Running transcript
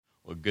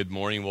Well, good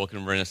morning.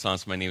 Welcome to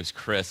Renaissance. My name is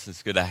Chris.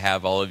 It's good to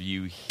have all of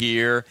you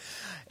here.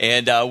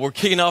 And we're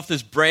kicking off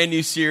this brand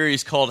new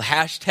series called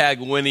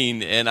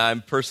 #Winning, and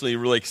I'm personally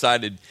really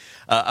excited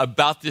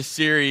about this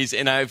series.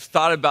 And I've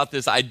thought about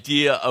this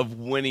idea of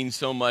winning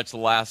so much the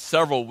last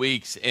several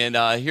weeks. And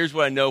here's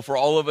what I know for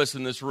all of us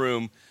in this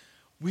room.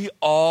 We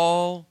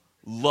all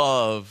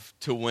love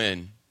to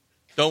win,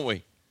 don't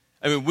we?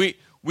 I mean,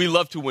 we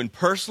love to win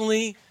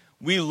personally.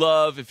 We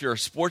love, if you're a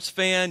sports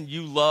fan,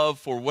 you love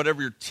for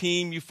whatever your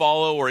team you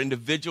follow or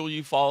individual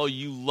you follow,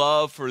 you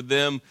love for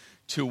them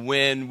to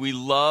win. We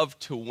love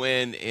to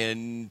win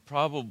and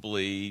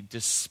probably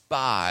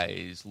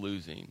despise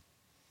losing.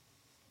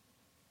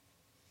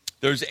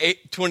 There's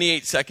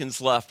 28 seconds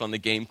left on the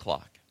game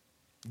clock.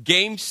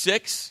 Game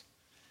 6,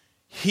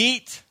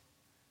 Heat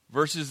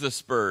versus the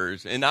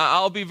Spurs. And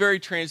I'll be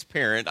very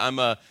transparent. I'm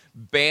a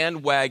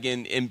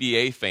bandwagon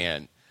NBA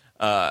fan.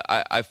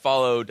 I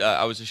followed,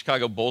 I was a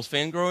Chicago Bulls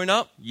fan growing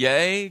up.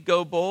 Yay,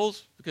 go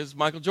Bulls, because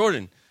Michael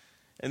Jordan.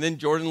 And then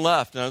Jordan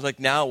left, and I was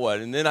like, now what?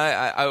 And then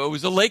I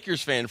was a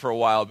Lakers fan for a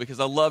while because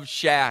I loved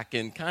Shaq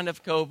and kind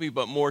of Kobe,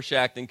 but more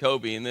Shaq than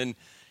Kobe. And then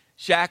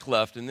Shaq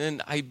left, and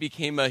then I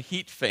became a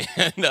Heat fan.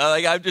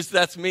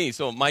 That's me.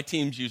 So my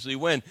teams usually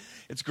win.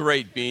 It's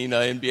great being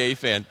an NBA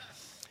fan.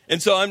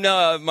 And so I'm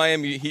now a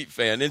Miami Heat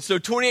fan. And so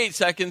 28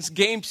 seconds,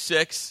 game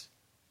 6.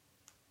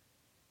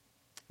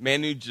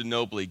 Manu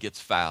Ginobili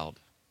gets fouled,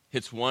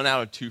 hits 1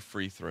 out of 2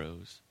 free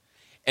throws,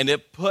 and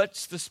it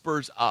puts the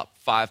Spurs up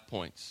 5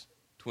 points.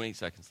 28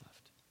 seconds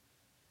left.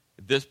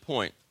 At this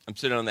point, I'm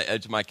sitting on the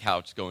edge of my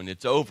couch going,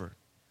 it's over.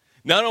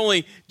 Not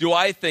only do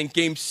I think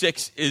Game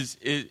 6 is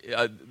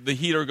the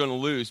Heat are going to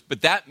lose,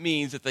 but that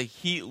means that the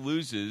Heat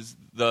loses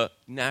the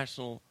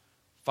National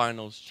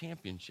Finals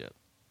Championship.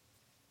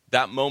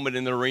 That moment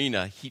in the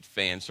arena, Heat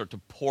fans start to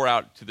pour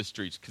out to the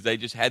streets because they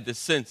just had this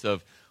sense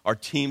of our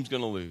team's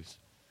going to lose.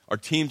 Our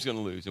team's going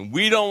to lose. And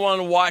we don't want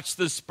to watch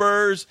the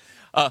Spurs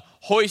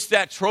hoist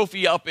that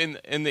trophy up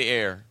in the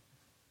air.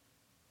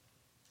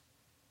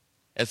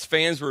 As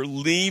fans were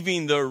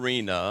leaving the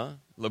arena,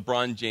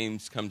 LeBron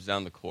James comes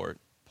down the court,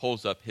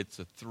 pulls up, hits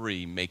a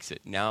 3, makes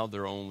it. Now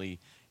they're only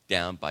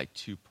down by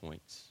 2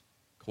 points.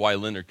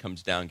 Kawhi Leonard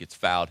comes down, gets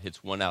fouled,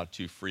 hits 1 out of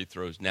 2 free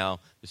throws.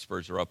 Now the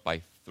Spurs are up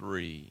by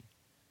 3.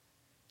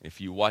 If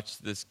you watch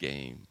this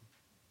game,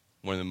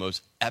 one of the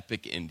most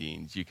epic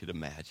endings you could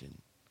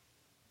imagine.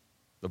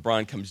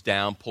 LeBron comes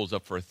down, pulls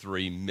up for a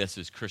 3,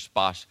 misses. Chris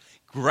Bosh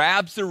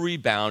grabs the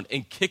rebound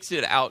and kicks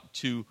it out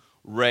to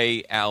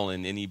Ray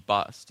Allen. Any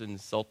Boston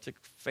Celtic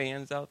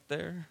fans out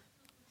there?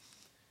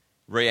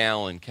 Ray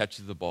Allen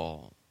catches the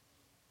ball.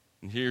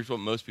 And here's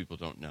what most people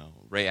don't know.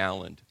 Ray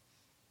Allen,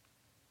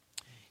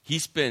 he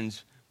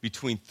spends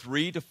between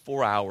 3 to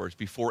 4 hours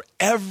before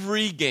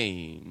every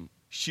game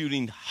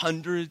shooting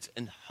hundreds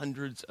and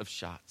hundreds of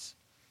shots.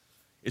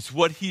 It's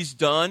what he's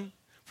done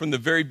from the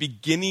very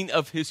beginning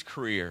of his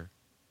career.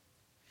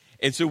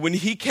 And so when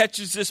he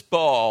catches this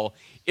ball,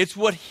 it's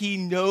what he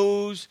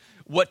knows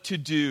what to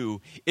do.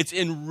 It's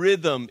in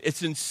rhythm.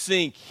 It's in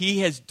sync. He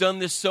has done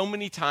this so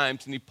many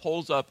times, and he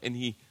pulls up and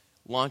he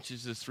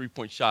launches this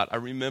 3-point shot. I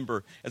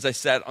remember as I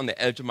sat on the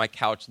edge of my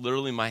couch,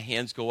 literally my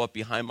hands go up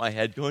behind my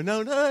head going, no,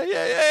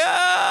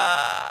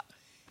 yeah.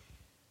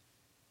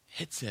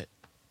 Hits it.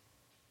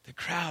 The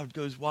crowd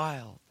goes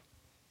wild.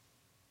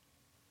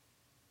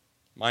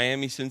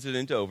 Miami sends it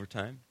into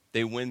overtime.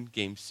 They win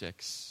game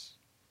 6.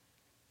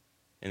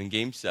 And in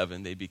game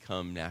 7, they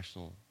become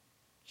national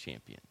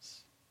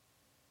champions.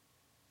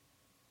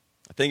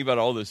 I think about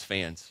all those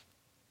fans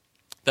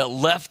that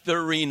left the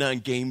arena in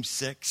game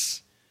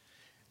 6,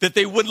 that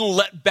they wouldn't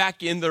let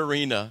back in the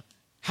arena.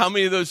 How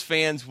many of those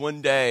fans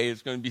one day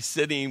is going to be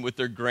sitting with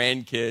their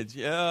grandkids?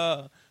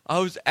 Yeah, I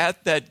was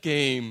at that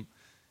game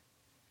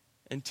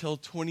until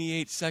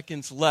 28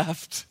 seconds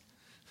left.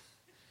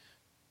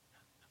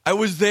 I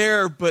was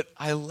there, but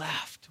I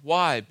left.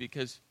 Why?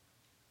 Because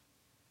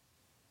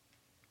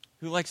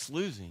who likes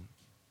losing?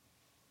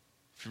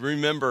 If you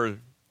remember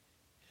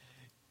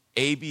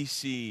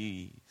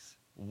ABC's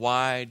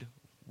Wide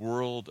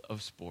World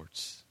of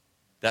Sports,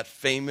 that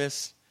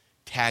famous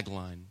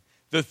tagline,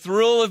 the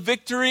thrill of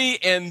victory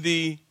and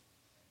the,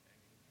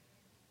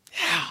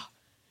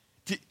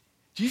 do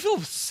you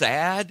feel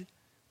sad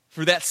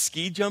for that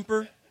ski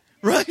jumper?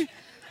 Right?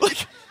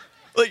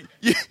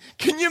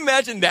 Can you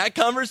imagine that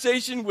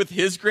conversation with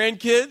his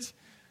grandkids?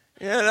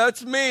 Yeah,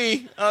 that's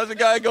me. I was a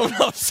guy going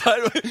off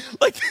sideways.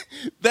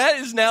 That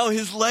is now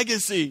his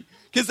legacy.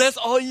 Because that's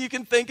all you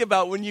can think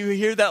about when you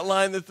hear that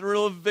line, the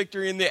thrill of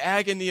victory and the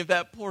agony of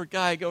that poor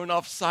guy going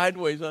off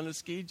sideways on a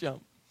ski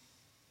jump.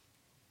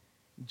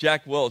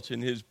 Jack Welch,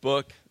 in his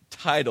book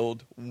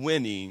titled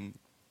Winning,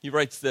 he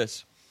writes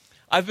this: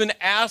 I've been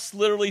asked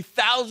literally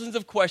thousands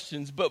of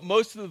questions, but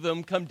most of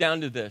them come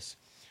down to this.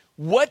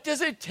 What does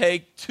it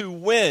take to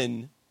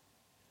win?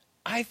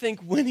 I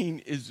think winning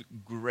is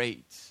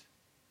great.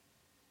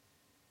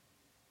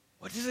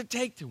 What does it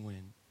take to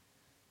win?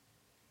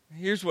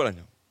 Here's what I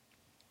know.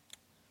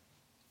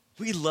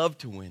 We love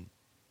to win.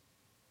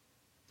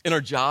 In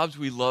our jobs,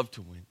 we love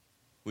to win.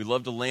 We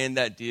love to land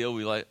that deal.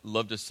 We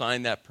love to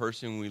sign that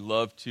person. We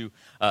love to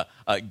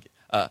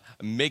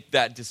make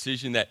that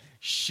decision that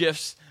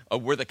shifts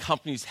where the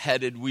company's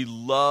headed. We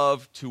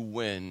love to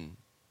win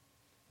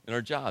in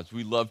our jobs.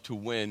 We love to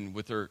win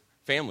with our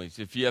families.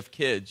 If you have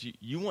kids,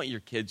 you want your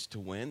kids to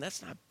win.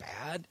 That's not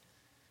bad.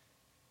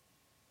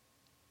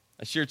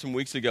 I shared some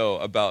weeks ago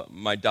about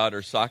my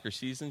daughter's soccer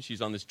season.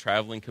 She's on this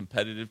traveling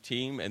competitive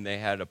team, and they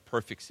had a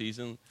perfect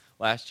season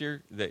last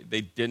year.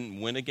 They didn't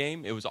win a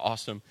game. It was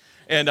awesome.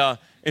 And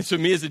so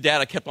me as a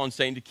dad, I kept on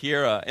saying to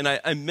Kiera, and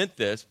I meant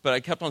this, but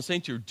I kept on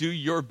saying to her, do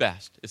your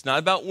best. It's not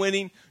about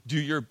winning. Do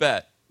your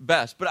best.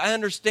 But I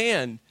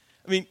understand.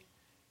 I mean,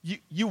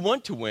 you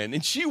want to win,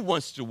 and she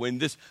wants to win.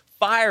 This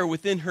fire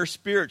within her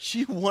spirit,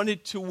 she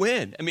wanted to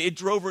win. I mean, it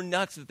drove her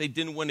nuts that they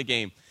didn't win a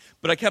game.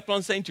 But I kept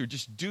on saying to her,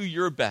 just do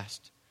your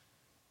best.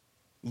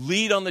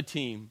 Lead on the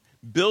team.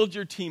 Build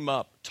your team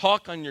up.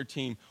 Talk on your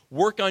team.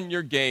 Work on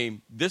your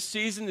game. This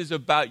season is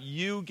about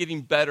you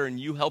getting better and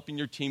you helping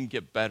your team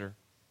get better.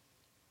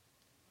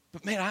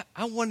 But man,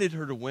 I wanted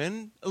her to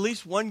win at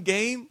least one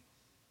game.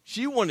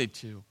 She wanted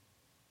to.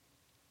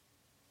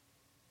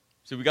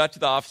 So we got to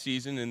the off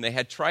season and they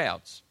had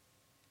tryouts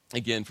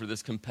again for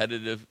this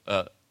competitive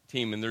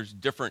team. And there's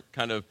different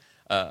kind of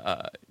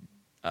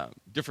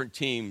different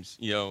teams.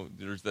 You know,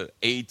 there's the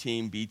A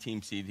team, B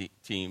team, C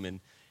team,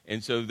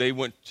 and so they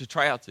went to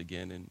tryouts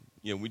again. And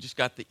you know, we just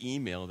got the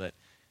email that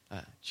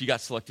she got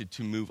selected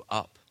to move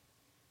up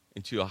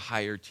into a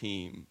higher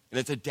team. And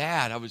as a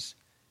dad, I was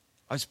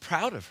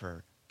proud of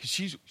her because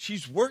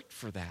she's worked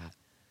for that.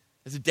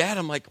 As a dad,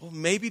 I'm like, well,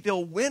 maybe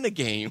they'll win a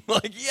game.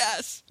 Like,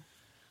 yes.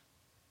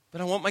 But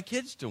I want my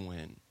kids to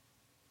win.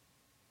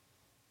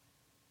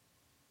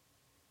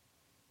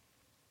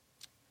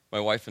 My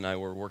wife and I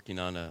were working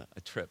on a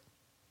trip.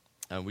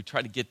 We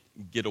try to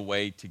get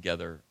away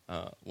together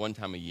one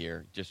time a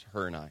year, just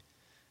her and I.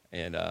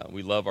 And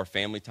we love our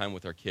family time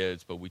with our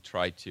kids, but we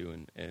try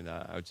to, and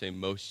I would say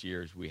most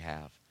years we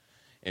have.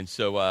 And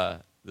so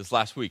this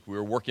last week, we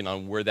were working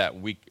on where that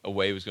week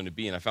away was going to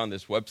be, and I found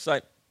this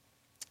website.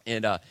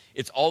 And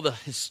it's all the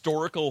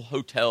historical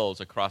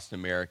hotels across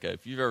America.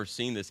 If you've ever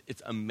seen this,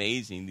 it's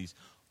amazing. These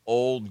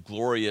old,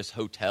 glorious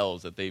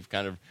hotels that they've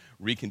kind of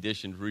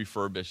reconditioned,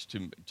 refurbished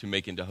to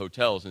make into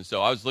hotels. And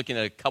so I was looking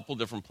at a couple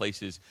different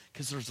places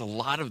because there's a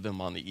lot of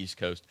them on the East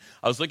Coast.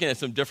 I was looking at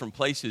some different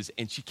places,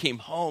 and she came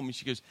home, and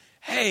she goes,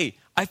 hey,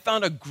 I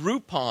found a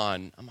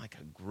Groupon. I'm like,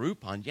 a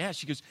Groupon? Yeah.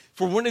 She goes,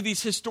 for one of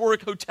these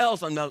historic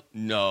hotels. I'm like,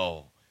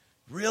 no.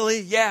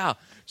 Really? Yeah.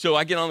 So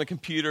I get on the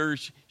computer.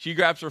 She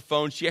grabs her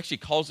phone. She actually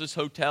calls this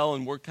hotel,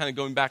 and we're kind of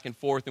going back and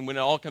forth. And when it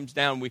all comes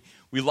down,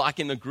 we lock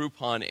in the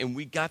Groupon, and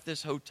we got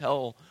this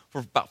hotel for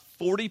about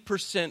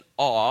 40%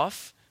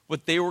 off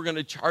what they were going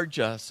to charge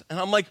us. And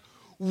I'm like,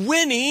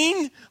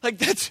 winning? Like,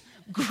 that's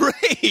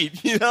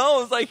great. You know?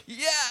 I was like,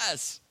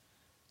 yes.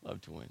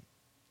 Love to win.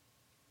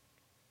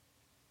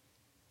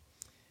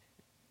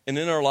 And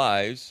in our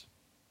lives,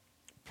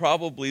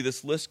 probably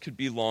this list could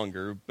be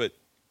longer, but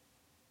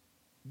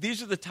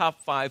these are the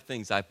top 5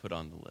 things I put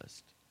on the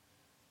list.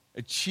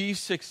 Achieve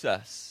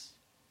success.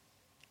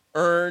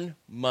 Earn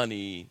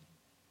money.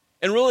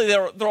 And really,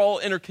 they're all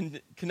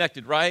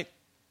interconnected, right?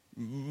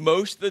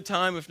 Most of the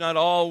time, if not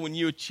all, when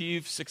you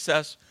achieve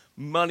success,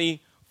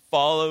 money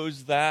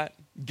follows that.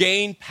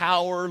 Gain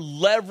power,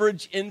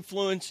 leverage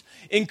influence,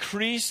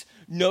 increase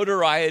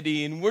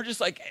notoriety. And we're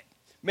just like,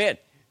 man,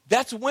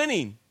 that's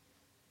winning.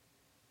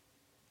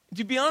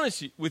 To be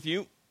honest with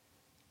you,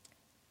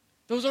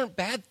 those aren't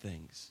bad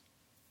things.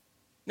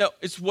 No,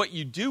 it's what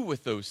you do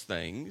with those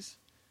things,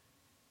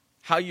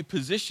 how you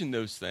position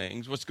those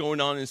things, what's going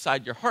on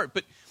inside your heart.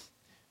 But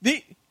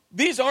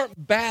these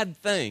aren't bad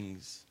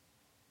things.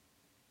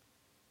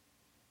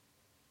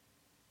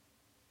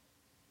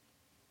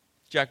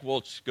 Jack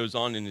Welch goes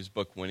on in his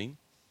book, Winning.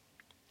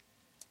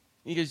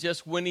 He goes,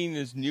 yes, winning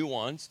is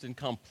nuanced and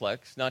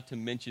complex, not to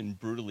mention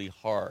brutally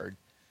hard,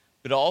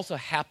 but it also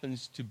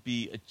happens to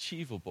be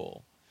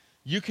achievable.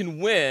 You can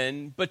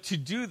win, but to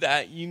do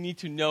that, you need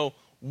to know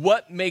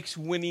what makes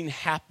winning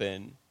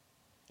happen.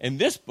 And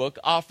this book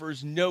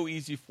offers no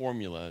easy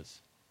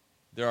formulas.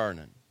 There are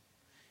none.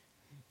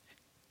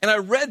 And I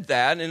read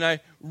that, and I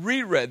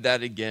reread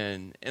that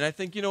again. And I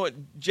think, you know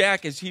what,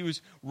 Jack, as he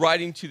was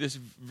writing to this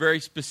very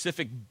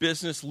specific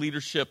business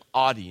leadership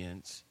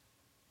audience,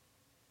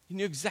 he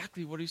knew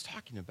exactly what he was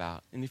talking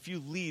about. And if you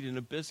lead in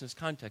a business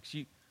context,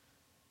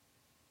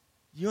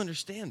 you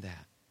understand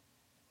that.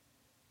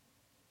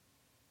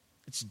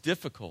 It's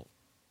difficult.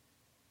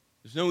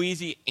 There's no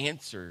easy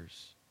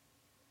answers.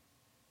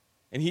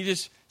 And he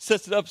just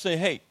sets it up saying,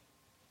 hey,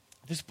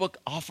 this book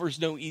offers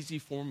no easy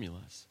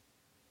formulas.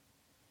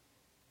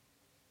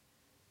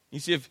 You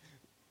see, if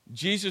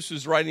Jesus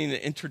was writing an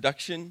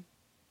introduction,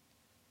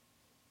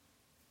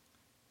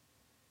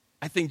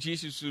 I think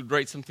Jesus would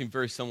write something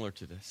very similar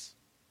to this.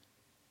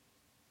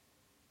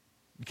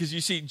 Because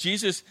you see,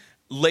 Jesus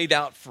laid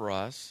out for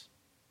us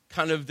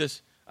kind of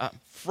this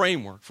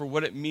framework for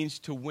what it means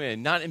to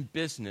win, not in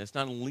business,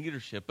 not in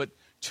leadership, but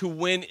to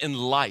win in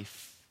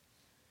life.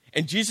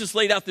 And Jesus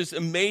laid out this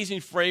amazing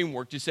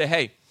framework to say,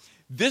 hey,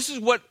 this is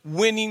what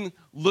winning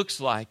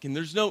looks like. And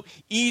there's no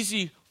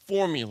easy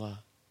formula.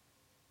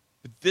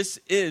 But this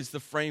is the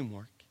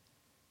framework.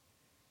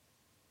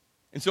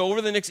 And so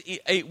over the next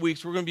 8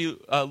 weeks, we're going to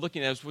be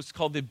looking at what's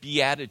called the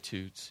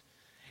Beatitudes.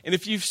 And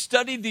if you've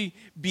studied the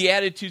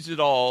Beatitudes at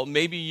all,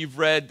 maybe you've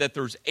read that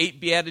there's 8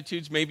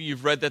 Beatitudes, maybe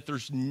you've read that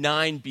there's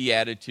 9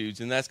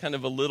 Beatitudes, and that's kind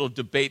of a little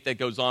debate that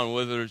goes on,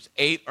 whether there's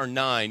 8 or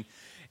 9.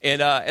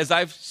 And as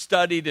I've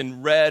studied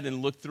and read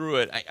and looked through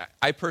it,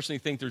 I personally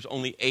think there's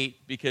only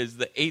 8, because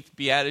the 8th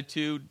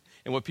Beatitude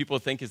and what people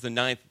think is the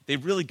 9th, they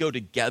really go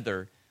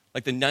together.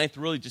 Like the 9th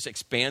really just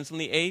expands on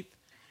the 8th.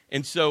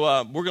 And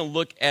so we're going to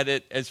look at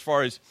it as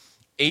far as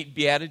 8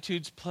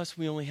 Beatitudes, plus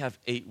we only have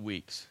 8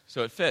 weeks.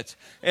 So it fits.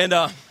 And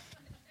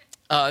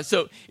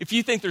so if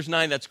you think there's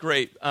 9, that's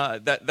great.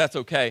 That's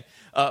okay.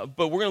 But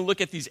we're going to look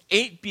at these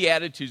 8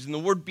 Beatitudes. And the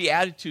word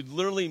Beatitude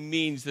literally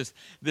means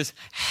this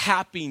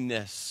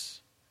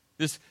happiness,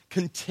 this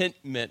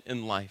contentment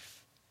in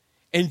life.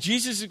 And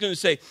Jesus is going to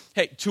say,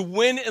 hey, to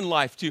win in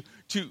life, to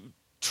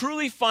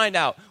truly find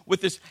out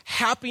what this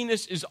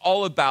happiness is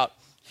all about,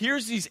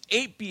 here's these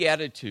 8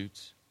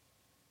 Beatitudes.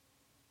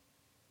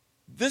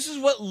 This is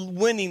what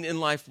winning in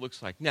life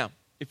looks like. Now,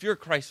 if you're a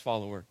Christ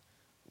follower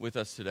with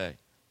us today,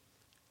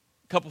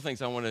 a couple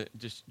things I want to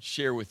just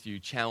share with you,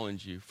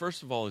 challenge you.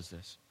 First of all is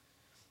this.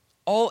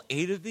 All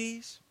 8 of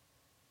these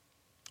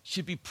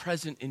should be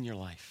present in your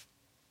life.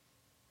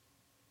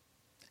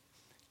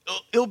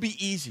 It'll be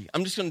easy.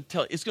 I'm just going to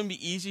tell you, it's going to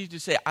be easy to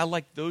say, I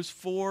like those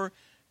 4.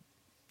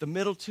 The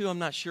middle 2 I'm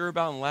not sure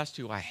about, and the last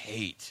 2 I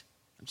hate.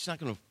 I'm just not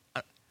going to,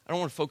 I don't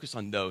want to focus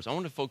on those. I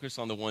want to focus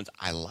on the ones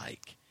I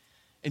like.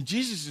 And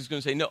Jesus is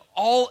going to say, no,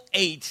 all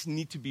 8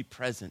 need to be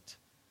present.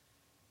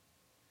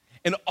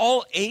 And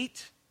all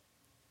 8,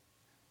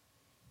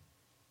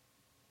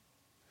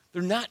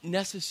 they're not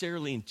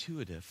necessarily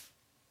intuitive.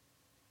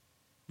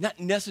 Not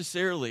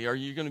necessarily are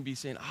you going to be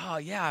saying, oh,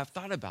 yeah, I've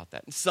thought about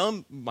that. And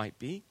some might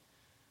be.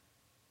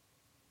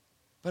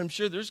 But I'm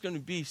sure there's going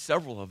to be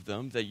several of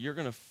them that you're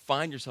going to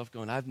find yourself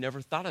going, I've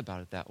never thought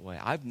about it that way.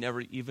 I've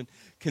never even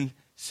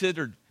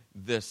considered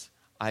this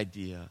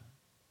idea.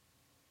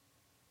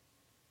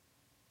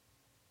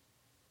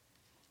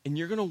 And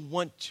you're going to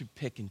want to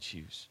pick and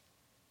choose.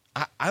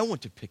 I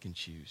want to pick and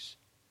choose.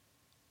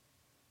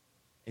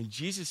 And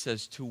Jesus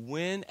says, to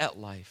win at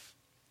life,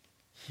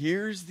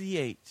 here's the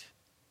 8.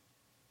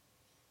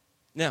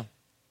 Now,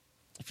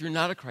 if you're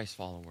not a Christ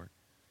follower,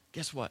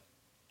 guess what?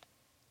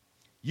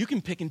 You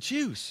can pick and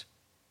choose.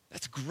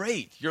 That's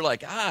great. You're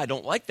like, I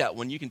don't like that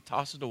one. You can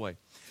toss it away.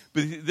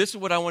 But this is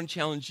what I want to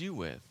challenge you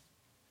with.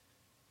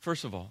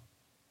 First of all,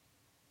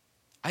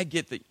 I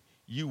get that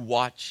you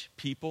watch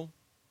people.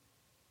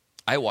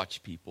 I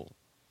watch people.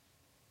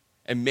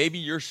 And maybe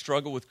your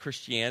struggle with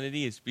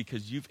Christianity is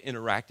because you've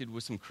interacted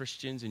with some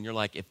Christians and you're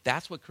like, if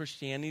that's what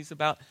Christianity is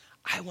about,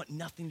 I want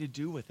nothing to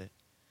do with it.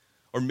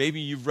 Or maybe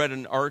you've read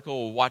an article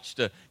or watched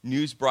a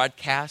news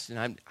broadcast,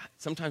 and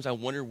sometimes I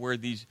wonder where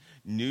these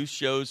news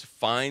shows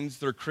finds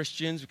their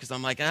Christians, because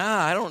I'm like,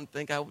 I don't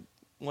think I would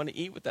want to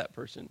eat with that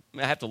person. I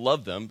mean, I have to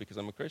love them because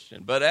I'm a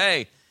Christian. But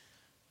hey,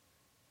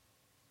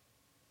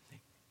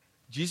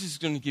 Jesus is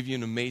going to give you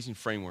an amazing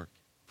framework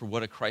for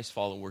what a Christ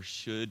follower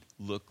should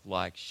look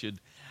like,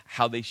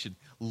 how they should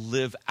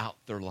live out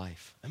their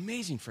life.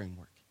 Amazing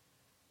framework.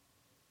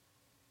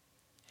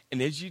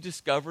 And as you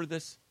discover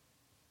this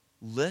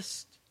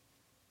list,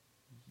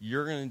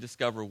 you're going to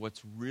discover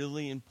what's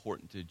really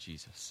important to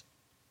Jesus.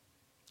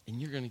 And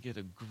you're going to get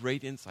a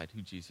great insight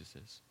who Jesus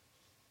is.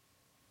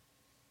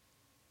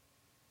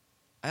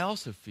 I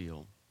also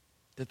feel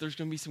that there's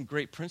going to be some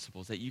great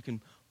principles that you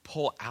can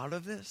pull out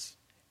of this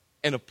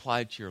and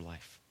apply to your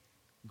life.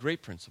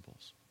 Great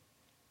principles.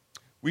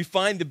 We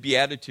find the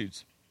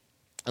Beatitudes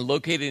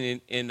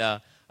located in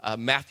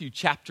Matthew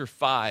chapter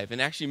 5.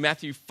 And actually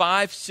Matthew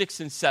 5, 6,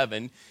 and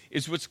 7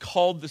 is what's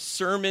called the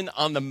Sermon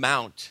on the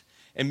Mount.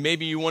 And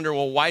maybe you wonder,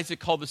 well, why is it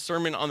called the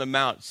Sermon on the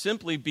Mount?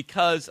 Simply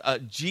because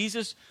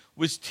Jesus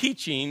was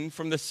teaching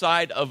from the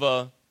side of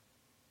a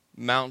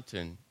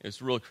mountain.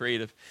 It's real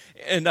creative.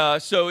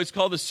 And so it's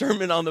called the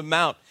Sermon on the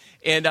Mount.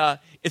 And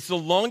it's the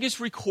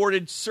longest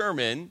recorded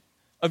sermon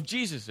of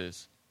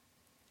Jesus's.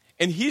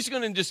 And he's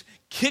going to just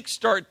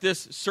kickstart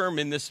this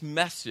sermon, this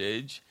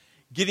message,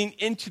 getting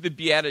into the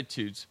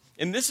Beatitudes.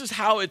 And this is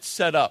how it's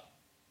set up.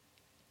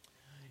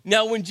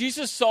 Now, when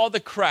Jesus saw the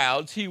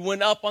crowds, he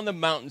went up on the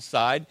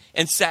mountainside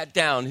and sat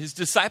down. His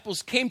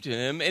disciples came to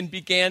him and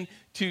began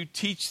to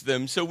teach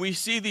them. So we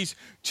see these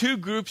 2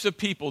 groups of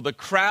people, the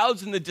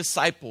crowds and the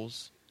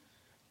disciples.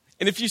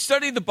 And if you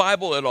study the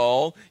Bible at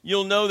all,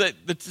 you'll know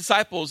that the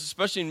disciples,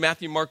 especially in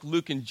Matthew, Mark,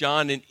 Luke, and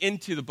John, and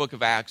into the book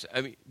of Acts,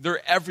 I mean,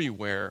 they're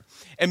everywhere.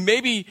 And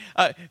maybe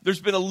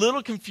there's been a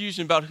little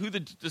confusion about who the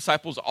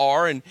disciples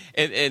are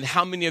and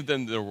how many of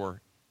them there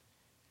were.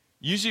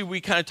 Usually we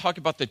kind of talk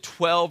about the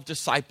 12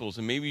 disciples,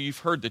 and maybe you've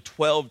heard the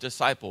 12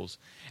 disciples.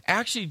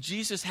 Actually,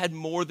 Jesus had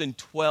more than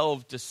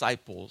 12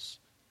 disciples.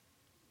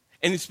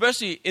 And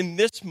especially in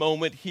this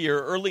moment here,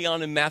 early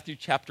on in Matthew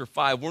chapter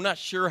 5, we're not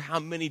sure how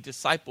many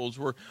disciples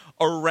were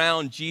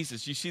around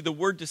Jesus. You see, the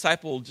word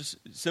disciple just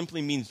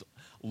simply means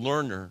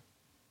learner.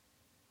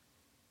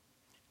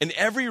 And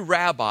every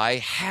rabbi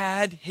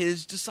had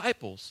his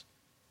disciples.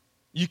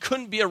 You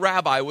couldn't be a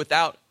rabbi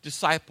without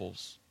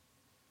disciples.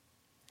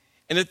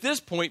 And at this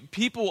point,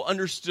 people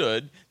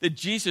understood that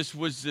Jesus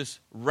was this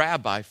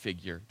rabbi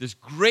figure, this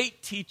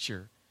great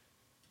teacher.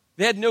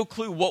 They had no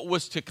clue what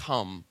was to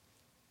come.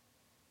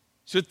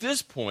 So at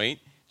this point,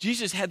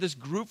 Jesus had this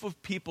group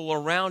of people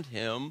around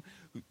him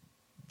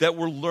that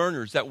were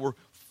learners, that were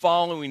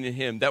following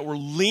him, that were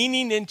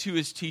leaning into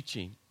his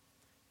teaching.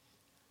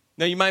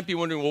 Now you might be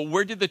wondering, well,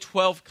 where did the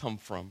 12 come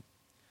from?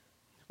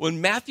 Well,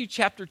 in Matthew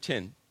chapter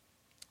 10,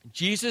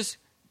 Jesus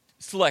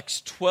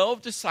selects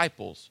 12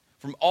 disciples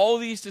from all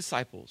these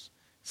disciples,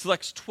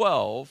 selects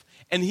 12,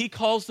 and he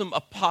calls them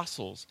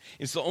apostles.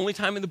 It's the only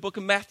time in the book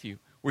of Matthew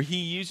where he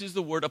uses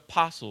the word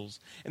apostles.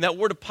 And that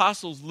word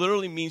apostles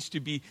literally means to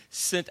be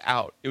sent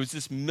out. It was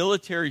this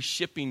military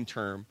shipping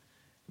term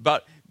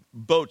about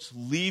boats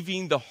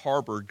leaving the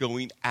harbor,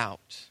 going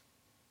out.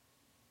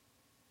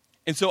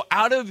 And so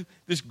out of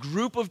this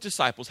group of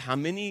disciples, how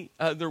many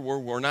there were,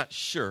 we're not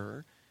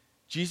sure.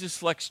 Jesus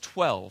selects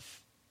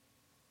 12.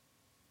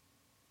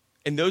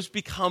 And those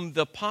become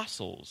the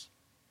apostles.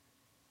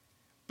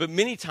 But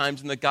many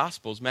times in the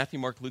Gospels, Matthew,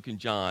 Mark, Luke, and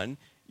John,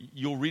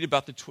 you'll read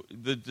about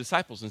the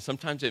disciples, and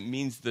sometimes it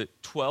means the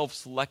 12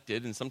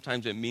 selected, and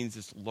sometimes it means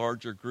this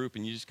larger group,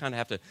 and you just kind of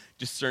have to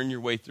discern your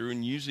way through,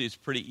 and usually it's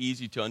pretty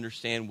easy to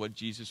understand what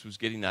Jesus was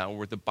getting at or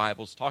what the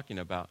Bible's talking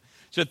about.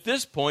 So at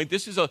this point,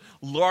 this is a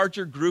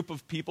larger group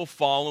of people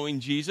following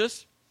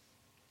Jesus,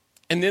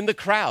 and then the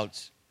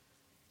crowds,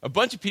 a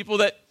bunch of people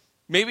that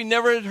maybe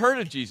never had heard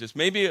of Jesus,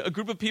 maybe a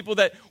group of people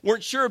that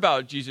weren't sure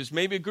about Jesus,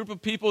 maybe a group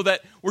of people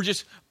that were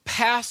just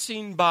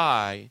passing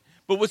by.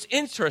 But what's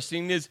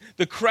interesting is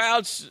the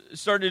crowds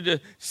started to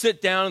sit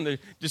down, and the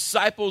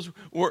disciples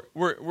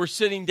were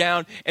sitting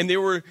down, and they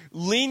were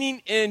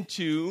leaning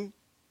into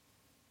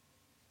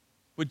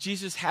what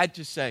Jesus had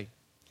to say.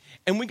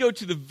 And we go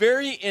to the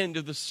very end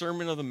of the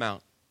Sermon on the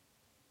Mount,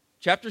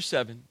 chapter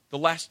 7, the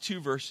last 2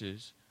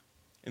 verses,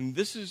 and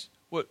this is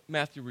what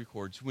Matthew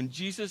records. When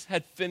Jesus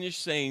had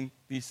finished saying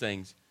these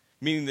things,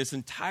 meaning this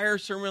entire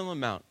Sermon on the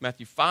Mount,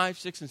 Matthew 5,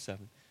 6, and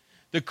 7,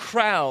 the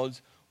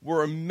crowds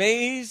were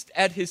amazed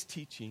at his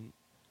teaching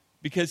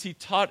because he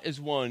taught as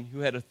one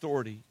who had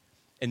authority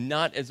and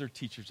not as their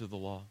teachers of the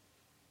law.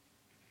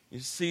 You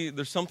see,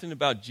 there's something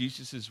about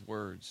Jesus'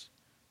 words.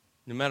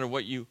 No matter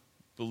what you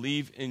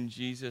believe in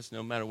Jesus,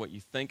 no matter what you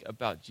think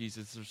about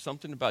Jesus, there's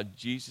something about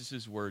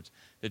Jesus' words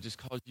that just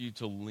causes you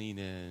to lean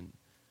in.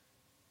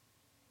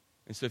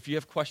 And so if you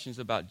have questions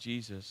about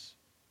Jesus,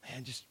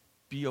 man, just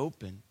be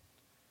open,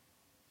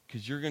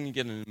 because you're going to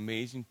get an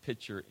amazing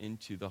picture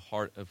into the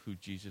heart of who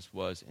Jesus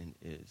was and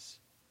is.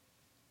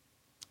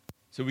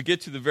 So we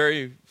get to the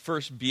very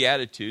first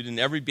beatitude, and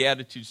every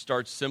beatitude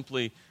starts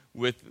simply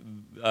with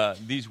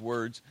these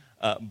words,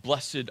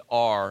 blessed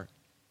are.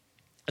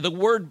 The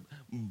word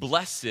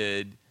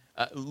blessed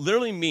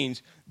literally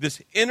means this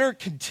inner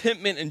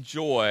contentment and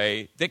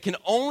joy that can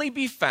only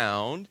be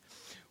found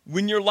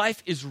when your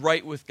life is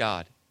right with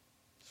God.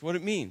 That's what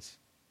it means.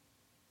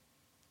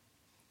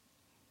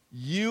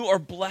 You are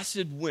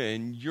blessed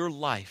when your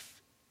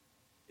life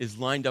is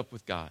lined up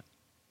with God.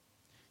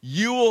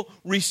 You will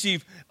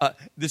receive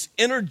this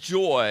inner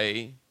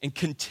joy and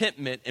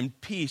contentment and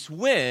peace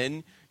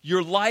when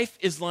your life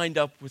is lined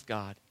up with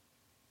God.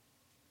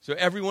 So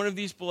every one of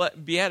these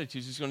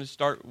Beatitudes is going to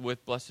start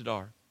with blessed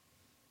are.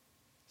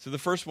 So the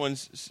first one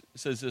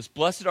says this,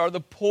 blessed are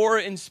the poor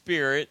in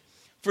spirit,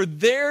 for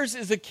theirs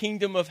is the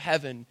kingdom of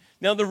heaven.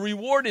 Now the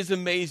reward is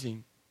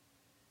amazing.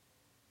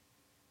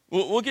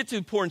 We'll get to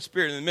the poor in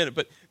spirit in a minute,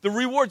 but the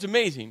reward's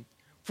amazing.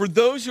 For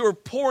those who are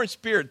poor in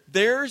spirit,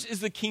 theirs is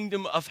the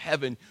kingdom of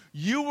heaven.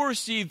 You will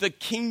receive the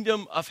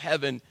kingdom of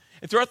heaven.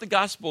 And throughout the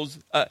Gospels,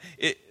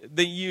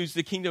 they use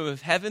the kingdom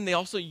of heaven. They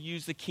also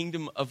use the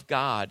kingdom of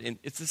God. And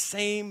it's the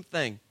same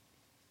thing.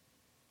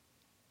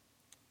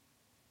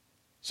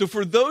 So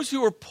for those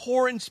who are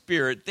poor in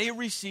spirit, they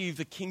receive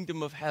the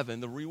kingdom of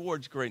heaven. The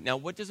reward's great. Now,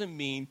 what does it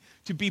mean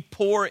to be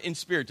poor in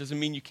spirit? Does it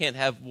mean you can't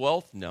have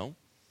wealth? No.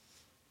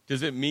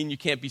 Does it mean you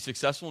can't be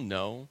successful?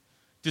 No.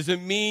 Does it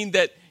mean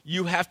that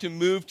you have to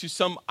move to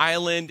some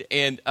island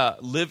and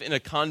live in a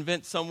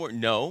convent somewhere?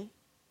 No.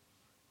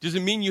 Does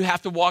it mean you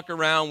have to walk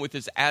around with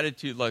this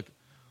attitude like,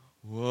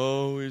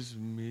 woe is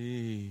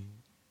me?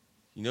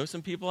 You know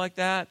some people like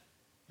that?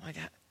 Like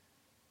that?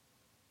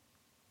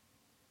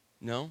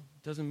 No,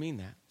 it doesn't mean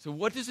that. So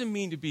what does it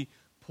mean to be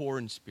poor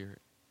in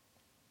spirit?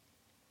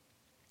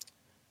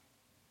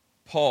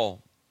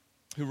 Paul,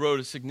 who wrote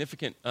a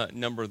significant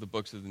number of the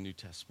books of the New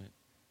Testament,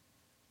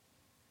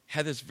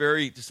 had this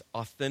very just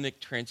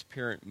authentic,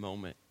 transparent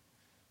moment.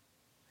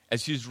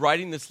 As he was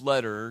writing this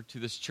letter to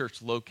this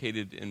church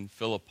located in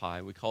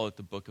Philippi, we call it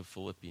the book of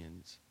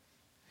Philippians.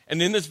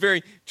 And in this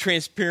very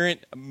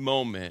transparent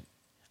moment,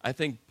 I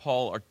think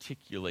Paul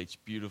articulates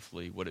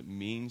beautifully what it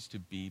means to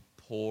be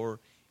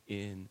poor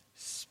in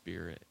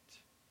spirit.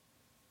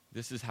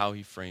 This is how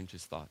he framed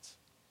his thoughts.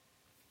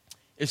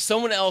 If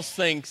someone else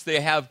thinks they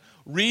have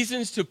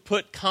reasons to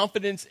put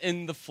confidence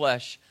in the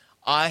flesh,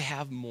 I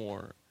have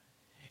more.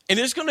 And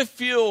it's going to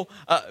feel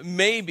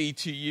maybe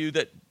to you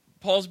that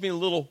Paul's being a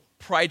little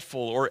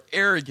prideful or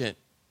arrogant,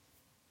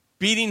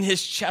 beating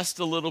his chest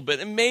a little bit.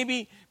 And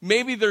maybe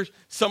there's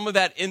some of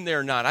that in there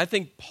or not. I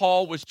think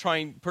Paul was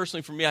trying,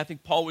 personally for me, I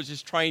think Paul was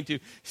just trying to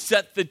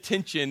set the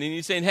tension. And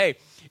he's saying, hey,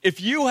 if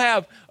you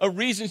have a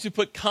reason to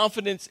put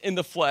confidence in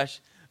the flesh,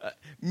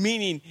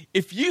 meaning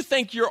if you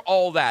think you're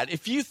all that,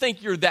 if you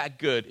think you're that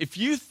good, if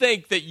you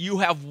think that you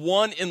have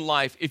won in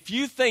life, if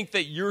you think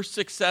that you're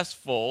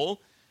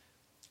successful,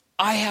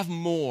 I have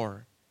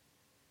more.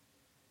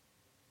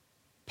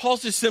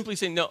 Paul's just simply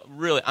saying, no,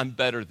 really, I'm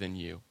better than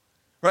you.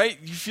 Right?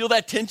 You feel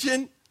that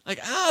tension? Like,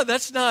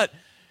 that's not,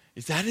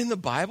 is that in the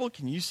Bible?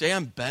 Can you say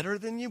I'm better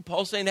than you?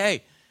 Paul's saying,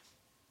 hey,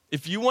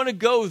 if you want to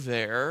go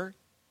there,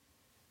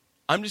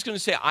 I'm just going to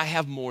say I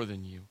have more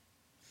than you.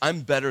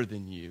 I'm better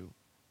than you.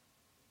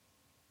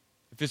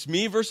 If it's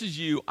me versus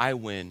you, I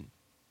win.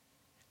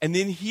 And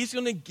then he's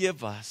going to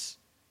give us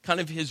kind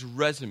of his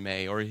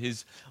resume or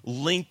his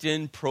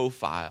LinkedIn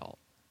profile.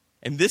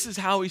 And this is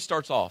how he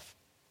starts off.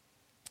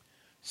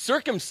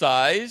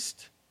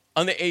 Circumcised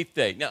on the 8th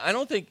day. Now, I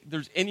don't think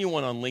there's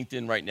anyone on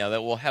LinkedIn right now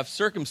that will have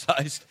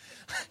circumcised,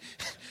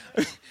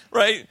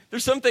 right?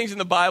 There's some things in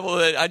the Bible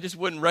that I just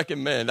wouldn't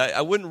recommend.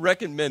 I wouldn't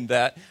recommend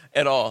that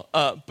at all.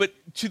 But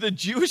to the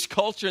Jewish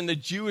culture and the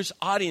Jewish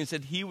audience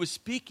that he was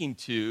speaking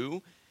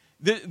to,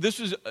 this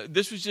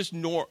was just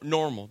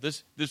normal.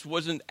 This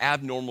wasn't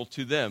abnormal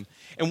to them.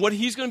 And what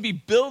he's going to be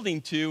building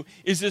to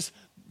is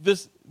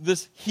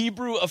this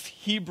Hebrew of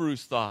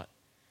Hebrews thought.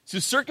 So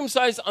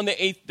circumcised on the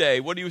 8th day,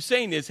 what he was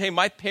saying is, hey,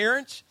 my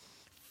parents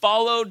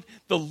followed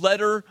the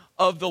letter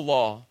of the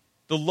law.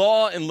 The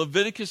law in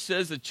Leviticus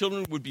says that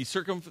children would be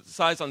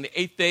circumcised on the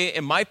 8th day,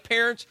 and my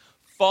parents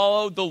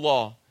followed the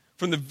law.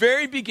 From the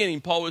very beginning,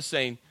 Paul was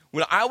saying,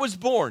 when I was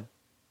born,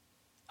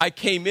 I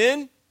came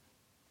in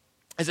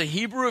as a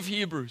Hebrew of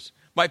Hebrews.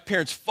 My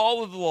parents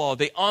followed the law.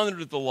 They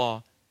honored the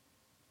law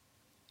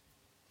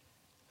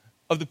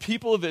of the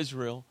people of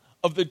Israel,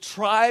 of the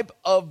tribe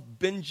of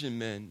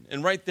Benjamin.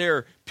 And right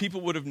there,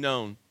 people would have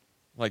known,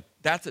 like,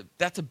 that's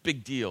a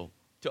big deal.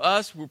 To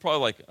us, we're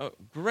probably like, oh,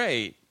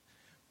 great.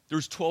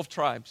 There's 12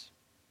 tribes.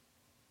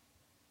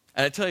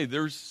 And I tell you,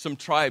 there's some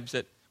tribes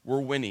that were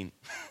winning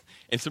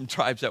and some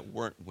tribes that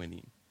weren't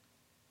winning.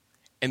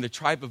 And the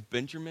tribe of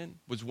Benjamin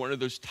was one of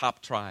those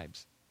top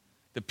tribes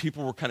that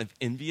people were kind of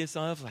envious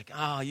of. Like,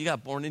 you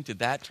got born into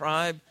that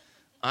tribe?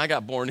 I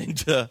got born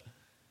into...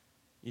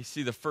 You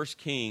see, the first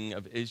king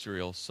of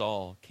Israel,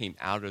 Saul, came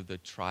out of the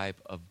tribe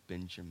of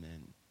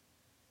Benjamin.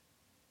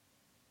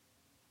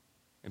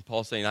 And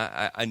Paul's saying,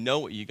 I know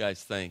what you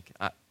guys think.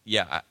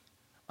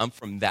 I'm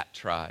from that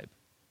tribe.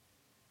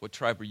 What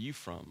tribe are you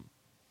from?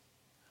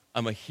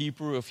 I'm a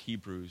Hebrew of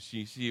Hebrews.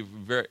 You see,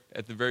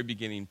 at the very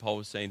beginning, Paul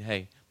was saying,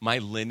 hey, my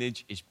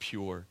lineage is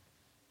pure.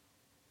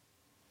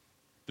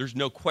 There's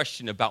no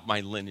question about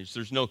my lineage.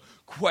 There's no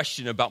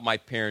question about my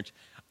parents.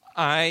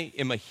 I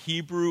am a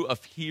Hebrew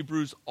of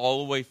Hebrews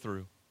all the way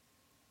through.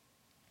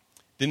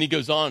 Then he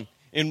goes on,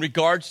 in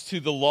regards to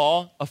the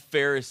law, a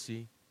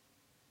Pharisee.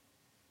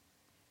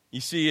 You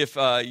see, if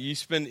you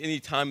spend any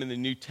time in the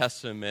New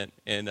Testament,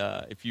 and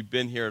if you've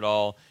been here at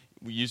all,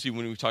 usually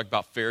when we talk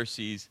about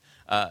Pharisees,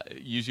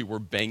 usually we're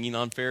banging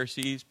on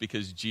Pharisees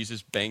because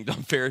Jesus banged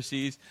on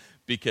Pharisees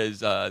because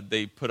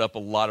they put up a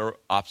lot of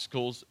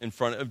obstacles in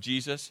front of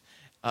Jesus.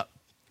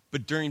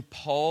 But during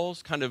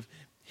Paul's kind of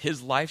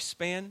his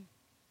lifespan,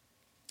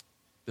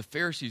 the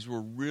Pharisees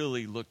were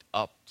really looked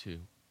up to.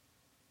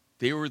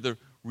 They were the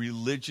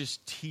religious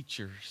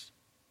teachers.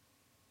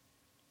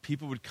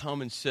 People would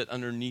come and sit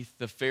underneath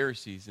the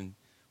Pharisees. And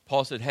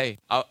Paul said, hey,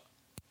 I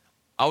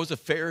was a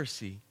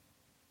Pharisee.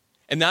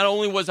 And not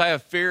only was I a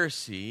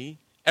Pharisee,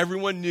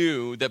 everyone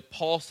knew that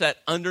Paul sat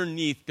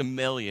underneath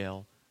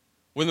Gamaliel,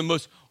 one of the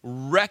most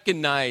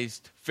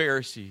recognized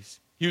Pharisees.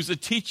 He was a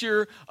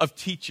teacher of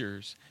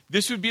teachers.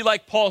 This would be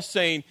like Paul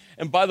saying,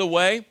 and by the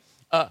way,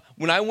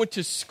 when I went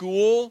to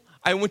school,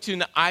 I went to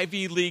an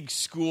Ivy League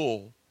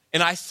school,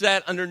 and I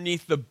sat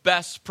underneath the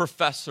best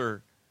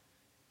professor.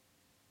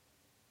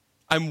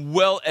 I'm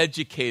well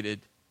educated.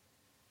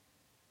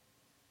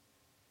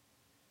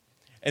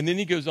 And then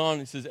he goes on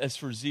and says, as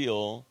for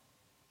zeal,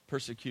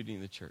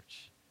 persecuting the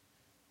church.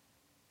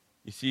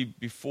 You see,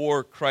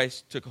 before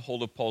Christ took a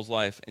hold of Paul's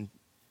life and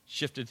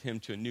shifted him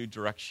to a new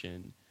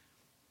direction,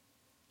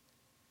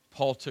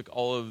 Paul took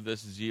all of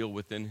this zeal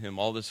within him,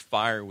 all this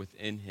fire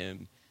within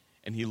him,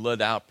 and he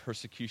led out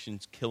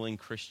persecutions, killing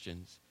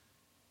Christians.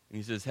 And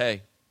he says,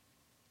 hey,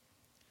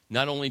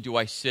 not only do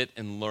I sit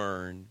and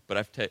learn, but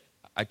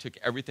I took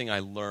everything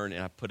I learned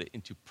and I put it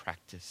into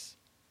practice.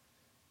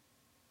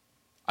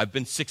 I've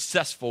been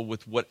successful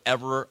with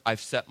whatever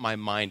I've set my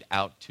mind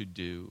out to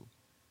do.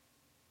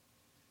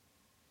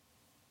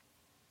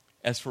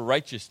 As for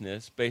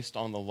righteousness based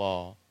on the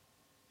law,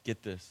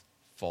 get this,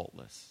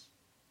 faultless.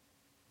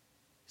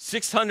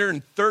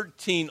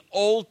 613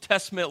 Old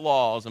Testament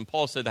laws, and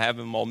Paul said to have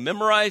them all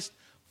memorized,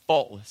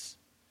 faultless.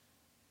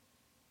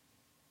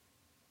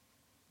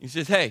 He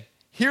says, hey,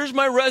 here's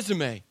my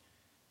resume.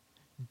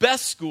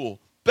 Best school,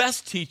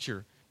 best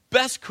teacher,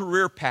 best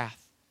career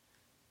path.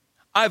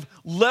 I've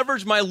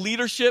leveraged my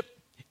leadership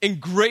in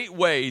great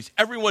ways.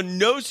 Everyone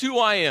knows who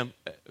I am.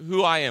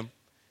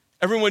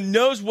 Everyone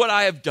knows what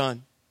I have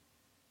done.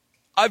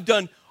 I've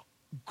done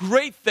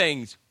great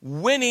things.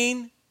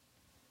 Winning,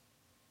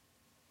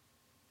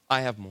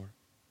 I have more.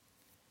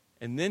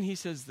 And then he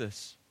says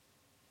this,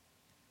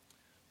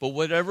 but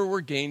whatever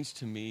were gains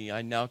to me,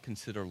 I now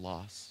consider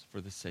loss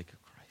for the sake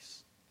of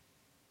Christ.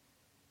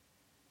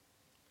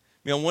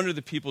 I mean, I wonder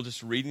the people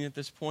just reading at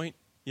this point,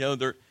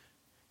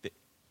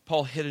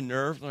 Paul hit a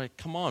nerve. They're like,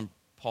 come on,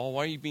 Paul,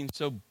 why are you being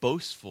so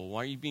boastful?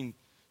 Why are you being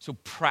so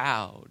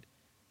proud?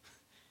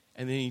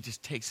 And then he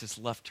just takes this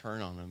left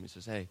turn on them. He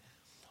says, hey,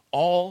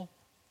 all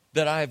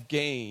that I have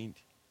gained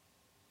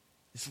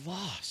is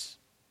loss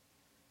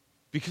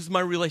because of my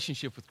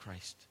relationship with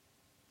Christ.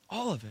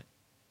 All of it.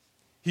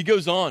 He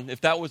goes on,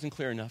 if that wasn't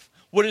clear enough.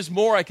 What is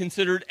more, I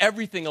considered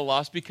everything a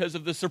loss because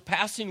of the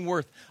surpassing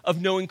worth of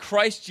knowing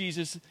Christ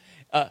Jesus,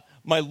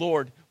 my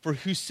Lord, for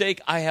whose sake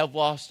I have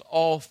lost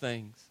all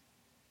things.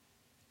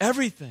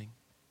 Everything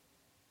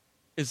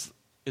is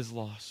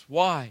lost.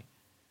 Why?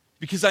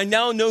 Because I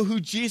now know who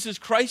Jesus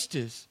Christ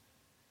is.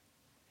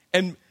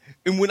 And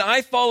when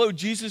I follow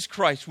Jesus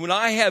Christ, when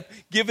I have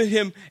given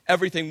him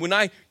everything, when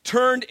I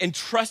turned and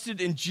trusted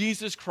in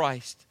Jesus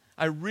Christ,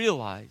 I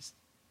realized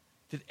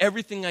that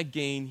everything I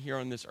gain here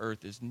on this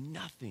earth is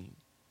nothing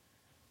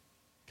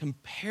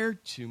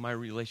compared to my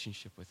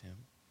relationship with him.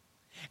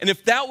 And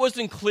if that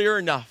wasn't clear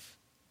enough,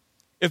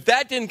 if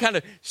that didn't kind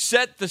of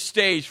set the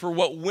stage for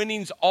what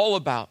winning's all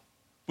about,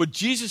 what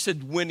Jesus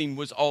said winning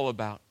was all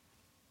about,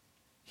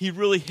 he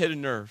really hit a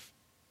nerve.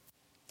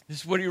 This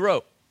is what he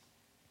wrote.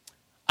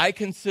 I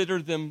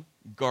consider them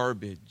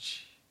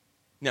garbage.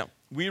 Now,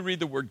 we read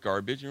the word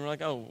garbage and we're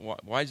like, oh,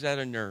 why is that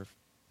a nerve?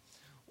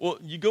 Well,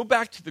 you go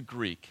back to the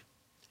Greek.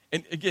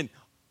 And again,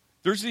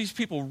 there's these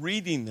people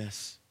reading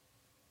this.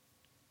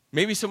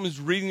 Maybe someone's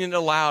reading it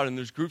aloud and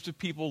there's groups of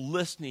people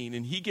listening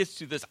and he gets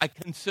to this. I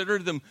consider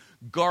them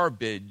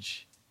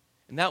garbage.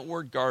 And that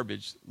word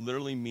garbage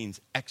literally means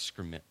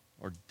excrement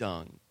or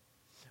dung.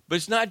 But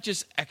it's not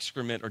just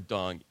excrement or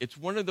dung. It's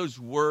one of those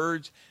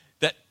words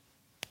that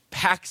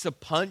packs a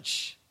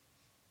punch.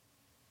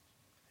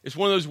 It's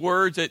one of those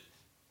words that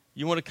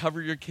you want to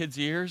cover your kids'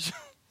 ears.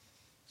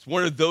 It's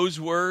one of those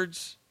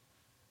words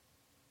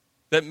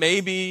that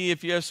maybe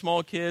if you have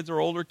small kids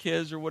or older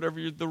kids or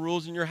whatever the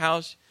rules in your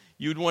house,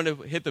 you would want to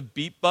hit the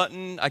beep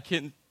button. I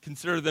can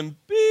consider them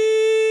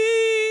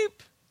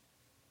beep.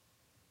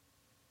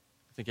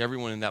 I think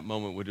everyone in that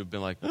moment would have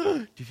been like,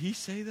 oh, did he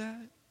say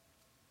that?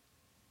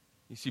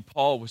 You see,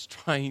 Paul was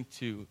trying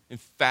to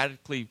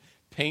emphatically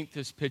paint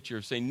this picture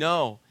of saying,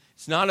 no,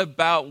 it's not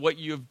about what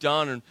you have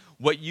done and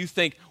what you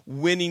think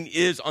winning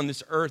is on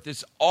this earth.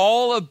 It's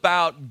all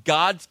about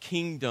God's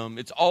kingdom.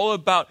 It's all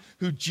about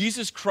who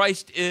Jesus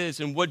Christ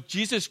is and what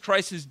Jesus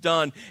Christ has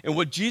done and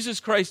what Jesus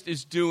Christ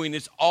is doing.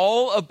 It's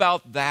all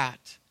about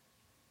that.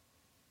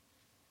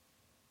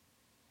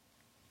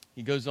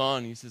 He goes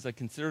on, he says, I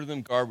consider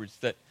them garbage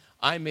that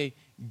I may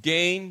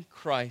gain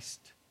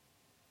Christ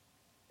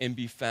and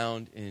be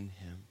found in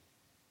him.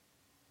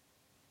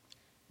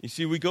 You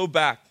see, we go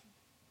back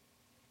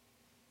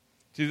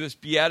to this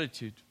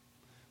beatitude.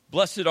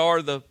 Blessed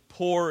are the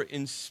poor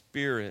in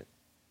spirit,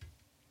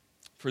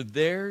 for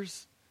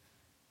theirs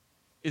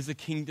is the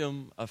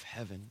kingdom of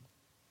heaven.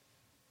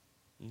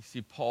 You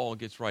see, Paul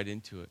gets right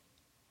into it.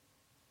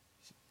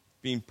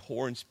 Being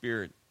poor in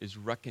spirit is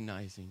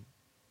recognizing.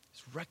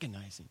 It's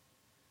recognizing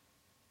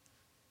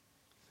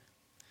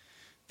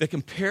that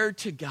compared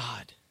to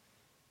God,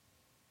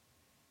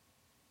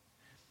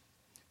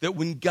 that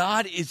when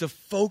God is a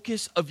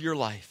focus of your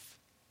life,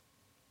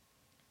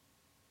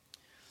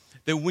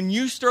 that when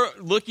you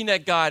start looking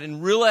at God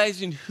and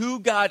realizing who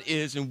God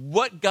is and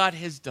what God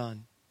has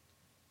done,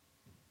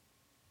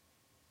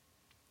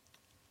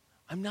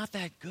 I'm not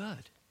that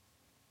good.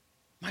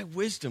 My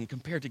wisdom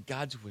compared to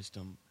God's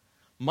wisdom.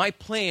 My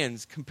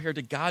plans compared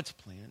to God's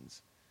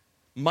plans.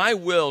 My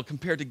will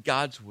compared to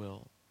God's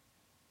will.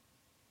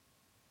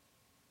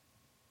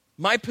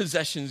 My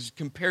possessions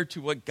compared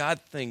to what God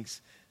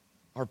thinks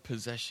are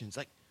possessions.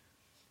 Like,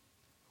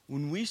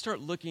 when we start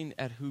looking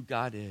at who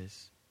God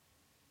is,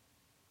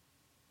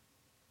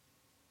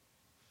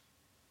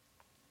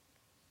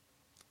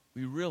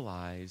 we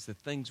realize the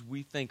things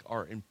we think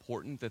are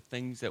important, the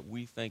things that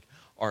we think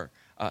are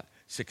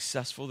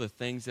successful, the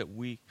things that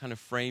we kind of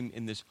frame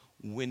in this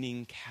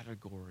winning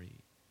category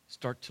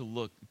start to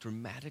look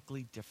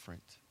dramatically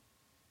different.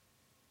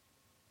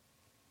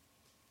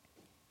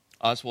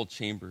 Oswald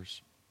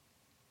Chambers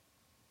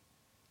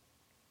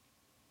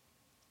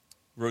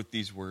wrote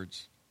these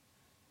words: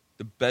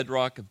 the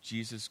bedrock of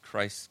Jesus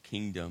Christ's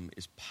kingdom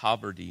is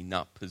poverty,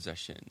 not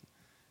possession.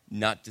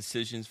 Not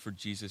decisions for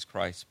Jesus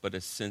Christ, but a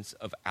sense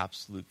of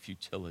absolute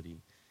futility.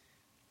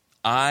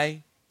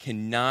 I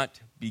cannot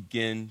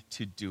begin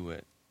to do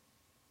it.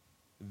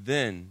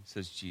 Then,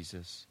 says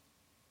Jesus,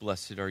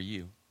 blessed are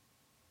you.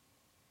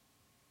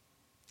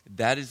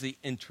 That is the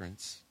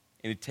entrance,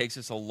 and it takes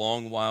us a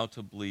long while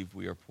to believe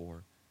we are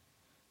poor.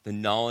 The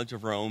knowledge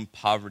of our own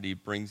poverty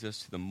brings us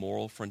to the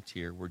moral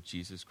frontier where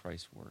Jesus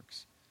Christ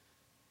works.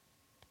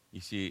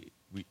 You see,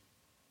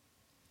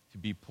 to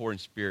be poor in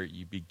spirit,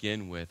 you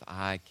begin with,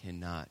 I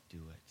cannot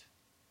do it.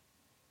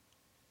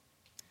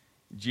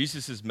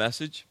 Jesus'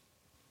 message,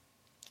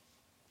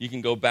 you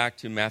can go back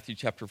to Matthew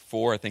chapter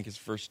 4, I think it's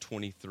verse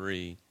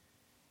 23.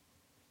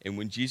 And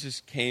when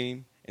Jesus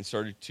came and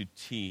started to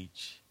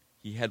teach,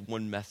 he had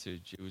one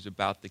message. It was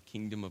about the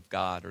kingdom of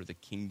God or the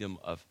kingdom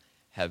of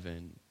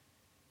heaven.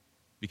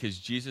 Because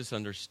Jesus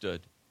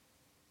understood.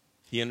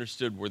 He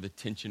understood where the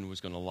tension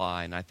was going to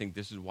lie. And I think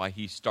this is why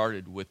he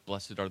started with,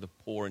 blessed are the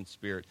poor in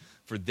spirit,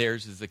 for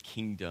theirs is the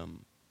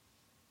kingdom.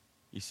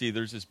 You see,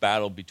 there's this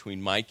battle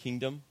between my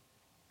kingdom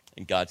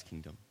and God's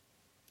kingdom.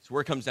 It's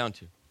where it comes down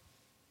to.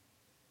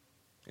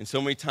 And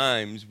so many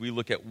times we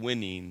look at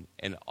winning,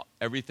 and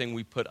everything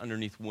we put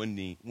underneath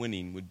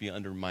winning would be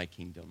under my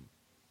kingdom.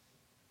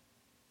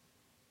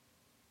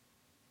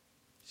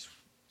 It's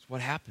what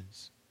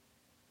happens.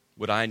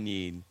 What I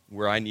need,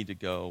 where I need to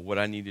go, what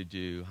I need to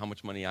do, how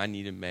much money I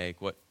need to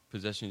make, what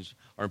possessions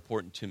are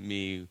important to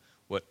me,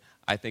 what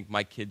I think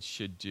my kids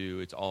should do.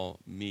 It's all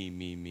me,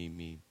 me, me,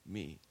 me,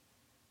 me.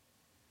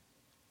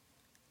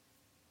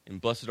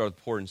 And blessed are the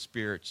poor in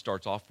spirit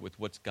starts off with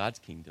what's God's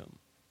kingdom.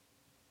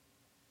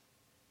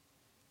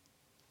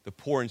 The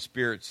poor in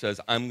spirit says,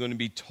 I'm going to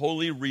be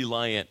totally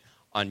reliant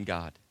on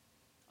God.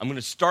 I'm going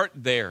to start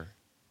there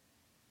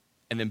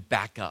and then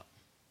back up.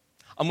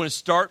 I'm going to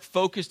start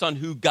focused on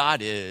who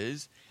God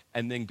is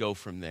and then go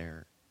from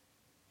there.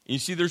 And you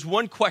see, there's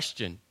one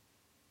question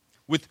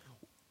with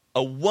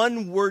a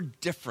one-word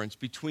difference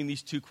between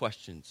these two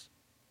questions.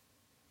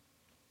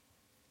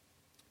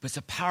 But it's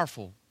a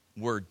powerful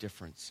word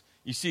difference.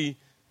 You see,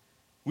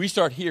 we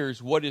start here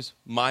as what is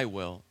my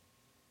will?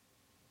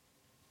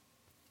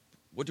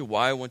 What do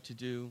I want to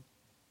do?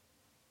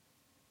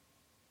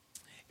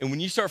 And when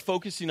you start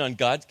focusing on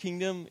God's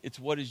kingdom, it's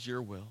what is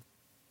your will?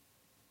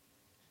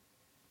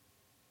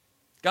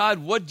 God,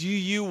 what do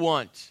you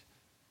want?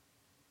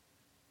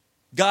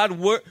 God,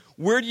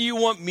 where do you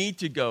want me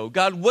to go?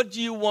 God, what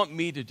do you want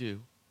me to do?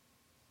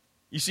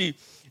 You see,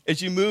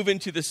 as you move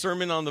into the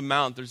Sermon on the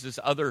Mount, there's this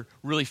other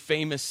really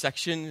famous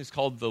section. It's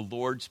called the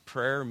Lord's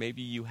Prayer.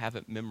 Maybe you have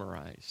it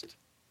memorized.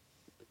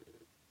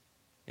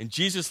 And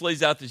Jesus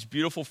lays out this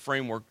beautiful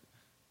framework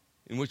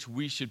in which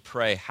we should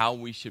pray, how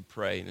we should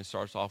pray. And it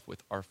starts off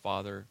with, Our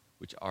Father,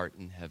 which art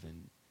in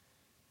heaven,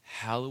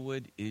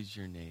 hallowed is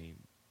your name.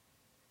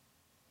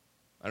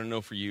 I don't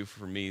know for you,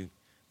 for me,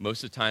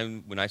 most of the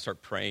time when I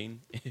start praying,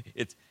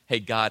 it's,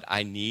 hey, God,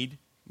 I need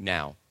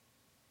now.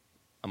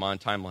 I'm on a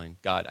timeline.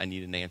 God, I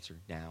need an answer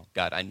now.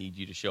 God, I need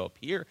you to show up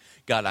here.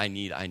 God, I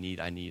need.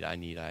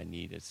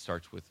 It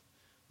starts with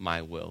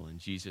my will. And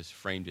Jesus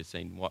framed it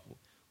saying,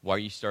 why are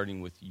you starting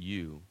with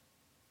you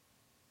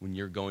when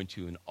you're going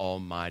to an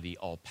almighty,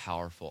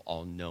 all-powerful,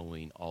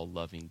 all-knowing,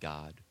 all-loving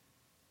God?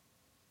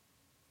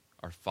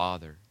 Our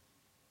Father,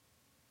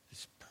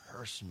 this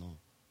personal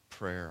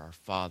prayer, our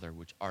Father,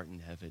 which art in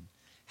heaven,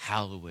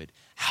 hallowed.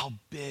 How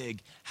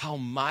big, how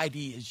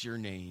mighty is your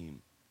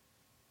name.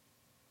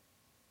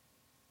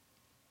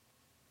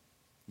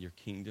 Your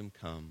kingdom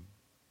come.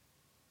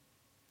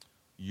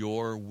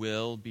 Your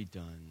will be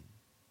done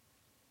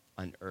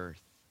on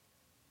earth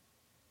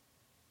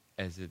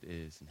as it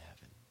is in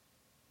heaven.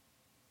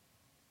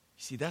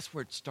 You see, that's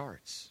where it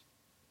starts.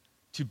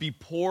 To be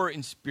poor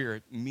in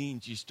spirit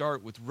means you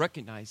start with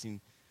recognizing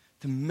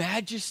the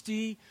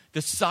majesty,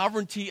 the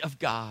sovereignty of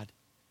God.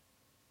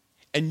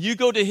 And you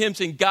go to him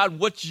saying, God,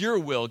 what's your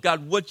will?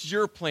 God, what's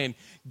your plan?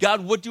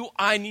 God, what do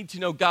I need to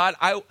know? God,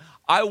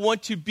 I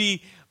want to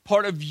be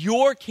part of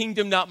your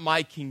kingdom, not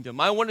my kingdom.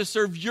 I want to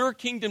serve your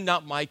kingdom,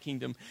 not my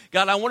kingdom.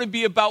 God, I want to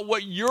be about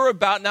what you're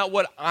about, not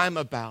what I'm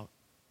about.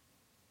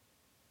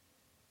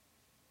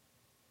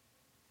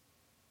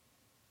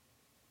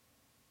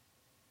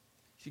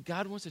 See,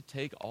 God wants to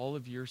take all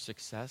of your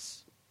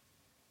success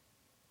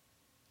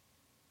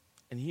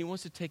and he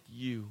wants to take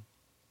you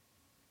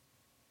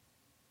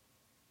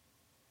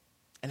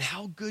and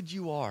how good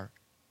you are.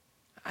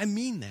 I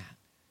mean that.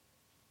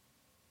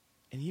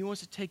 And he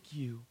wants to take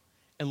you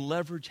and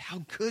leverage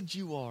how good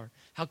you are,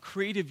 how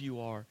creative you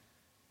are,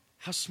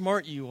 how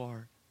smart you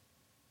are,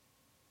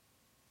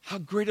 how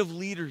great of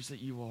leaders that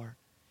you are.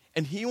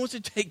 And he wants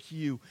to take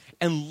you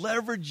and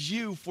leverage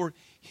you for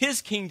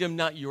his kingdom,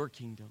 not your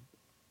kingdom.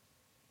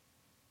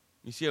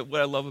 You see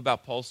what I love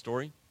about Paul's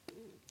story?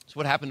 It's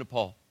what happened to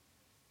Paul.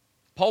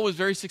 Paul was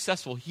very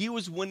successful. He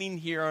was winning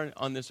here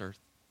on this earth.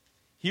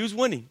 He was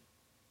winning.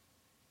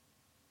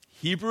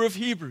 Hebrew of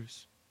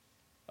Hebrews,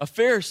 a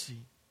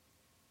Pharisee,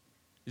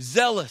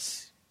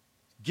 zealous,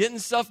 getting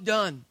stuff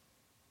done.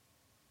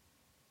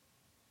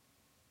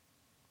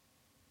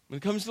 When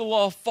it comes to the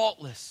law,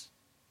 faultless.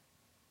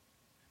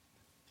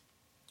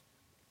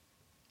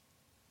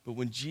 But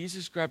when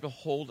Jesus grabbed a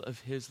hold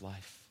of his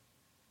life,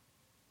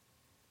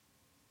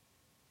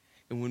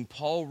 And when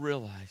Paul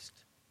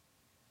realized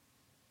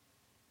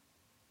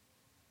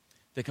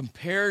that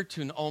compared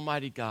to an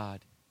almighty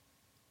God,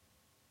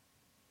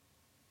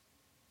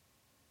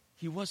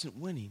 he wasn't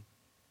winning.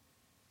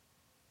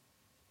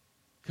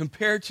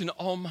 Compared to an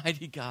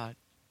almighty God.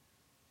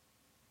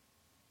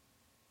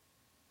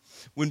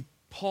 When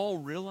Paul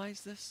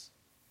realized this,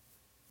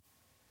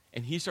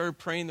 and he started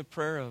praying the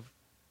prayer of,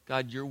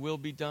 God, your will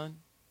be done.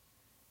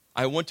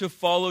 I want to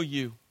follow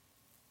you.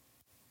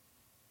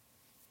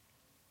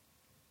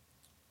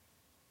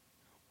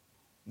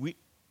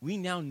 We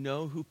now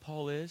know who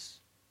Paul is.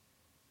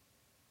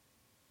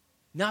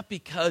 Not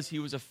because he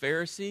was a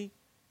Pharisee.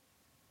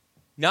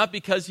 Not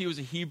because he was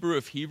a Hebrew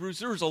of Hebrews.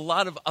 There was a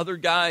lot of other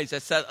guys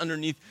that sat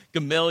underneath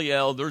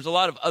Gamaliel. There was a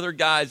lot of other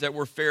guys that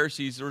were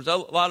Pharisees. There was a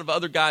lot of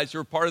other guys who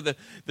were part of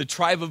the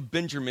tribe of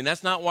Benjamin.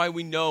 That's not why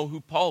we know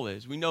who Paul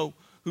is. We know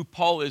who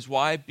Paul is.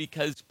 Why?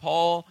 Because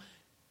Paul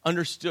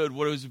understood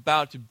what it was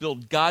about to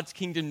build God's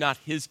kingdom, not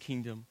his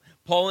kingdom.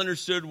 Paul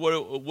understood what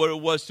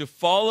it was to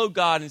follow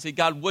God and say,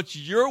 God, what's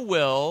your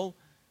will,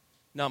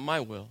 not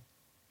my will.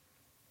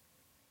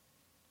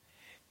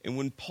 And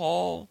when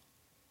Paul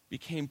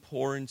became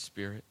poor in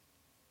spirit,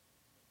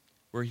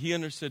 where he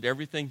understood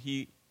everything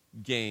he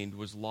gained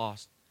was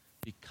lost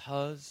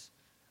because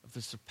of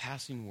the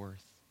surpassing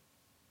worth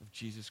of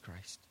Jesus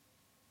Christ,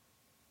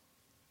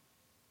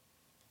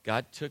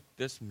 God took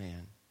this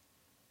man,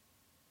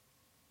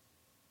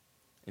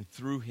 and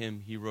through him,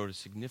 he wrote a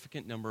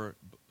significant number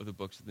of the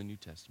books of the New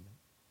Testament.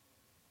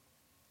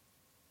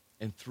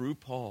 And through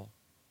Paul,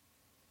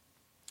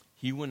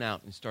 he went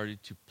out and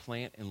started to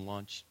plant and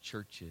launch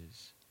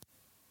churches.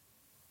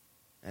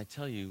 And I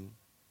tell you,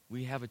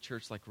 we have a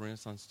church like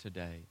Renaissance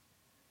today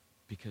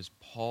because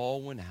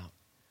Paul went out,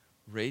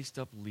 raised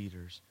up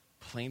leaders,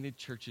 planted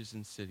churches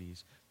in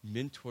cities,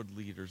 mentored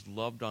leaders,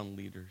 loved on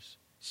leaders,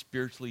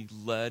 spiritually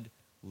led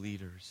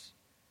leaders,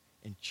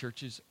 and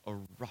churches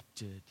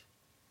erupted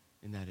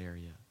in that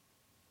area.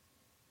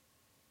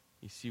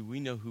 You see, we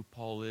know who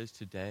Paul is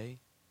today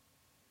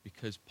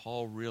because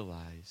Paul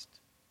realized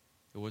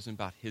it wasn't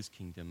about his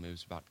kingdom, it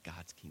was about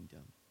God's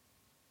kingdom.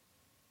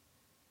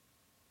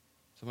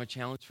 So my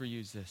challenge for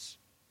you is this.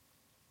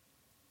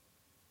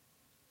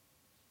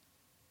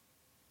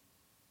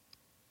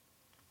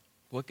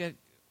 What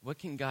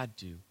can God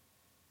do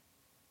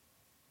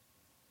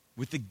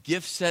with the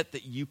gift set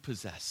that you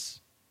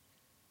possess?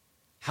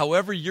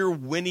 However you're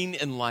winning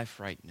in life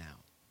right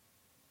now.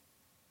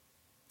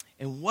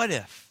 And what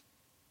if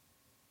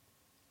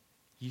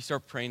you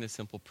start praying a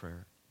simple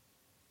prayer?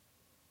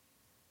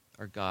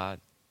 Our God,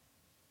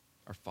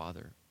 our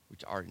Father,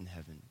 which art in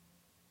heaven,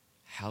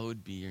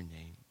 hallowed be your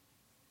name.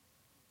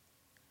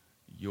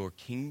 Your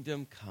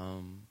kingdom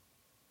come,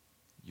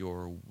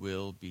 your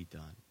will be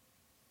done.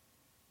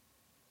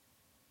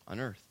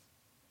 On earth,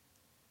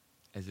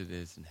 as it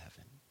is in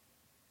heaven.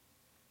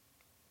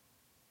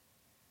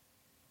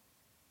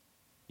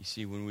 You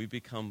see, when we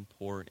become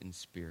poor in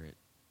spirit,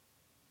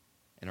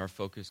 and our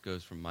focus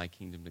goes from my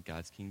kingdom to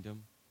God's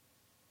kingdom,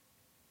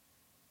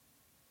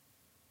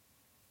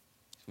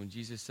 so when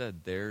Jesus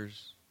said,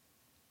 theirs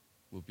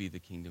will be the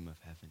kingdom of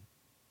heaven.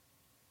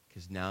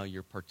 Because now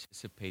you're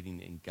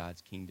participating in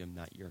God's kingdom,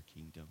 not your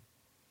kingdom.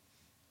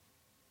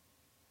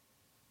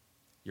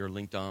 You're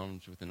linked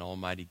arms with an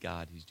almighty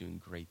God who's doing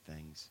great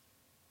things.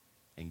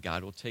 And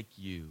God will take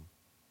you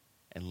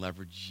and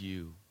leverage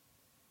you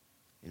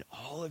in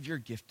all of your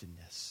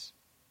giftedness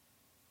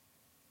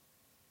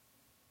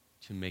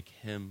to make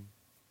him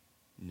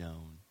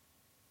known.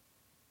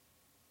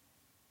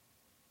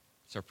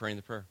 Start praying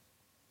the prayer.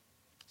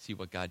 See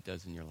what God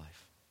does in your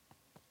life.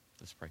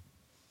 Let's pray.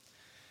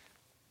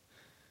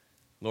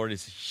 Lord,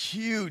 it's a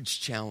huge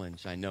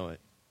challenge. I know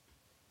it.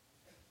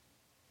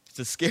 It's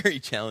a scary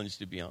challenge,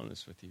 to be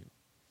honest with you.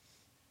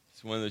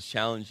 It's one of those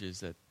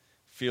challenges that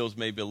feels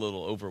maybe a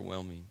little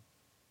overwhelming.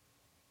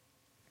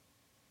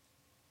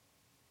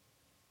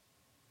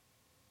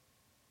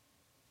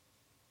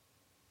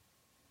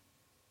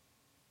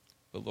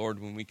 But Lord,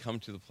 when we come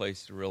to the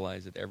place to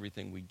realize that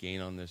everything we gain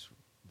on this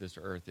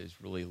earth is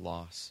really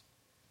loss.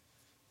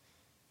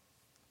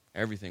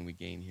 Everything we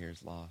gain here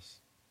is loss.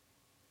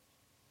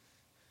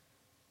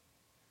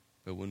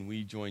 But when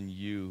we join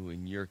you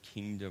in your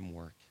kingdom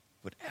work,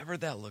 whatever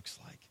that looks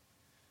like,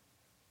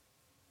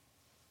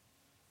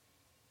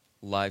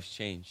 lives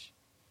change.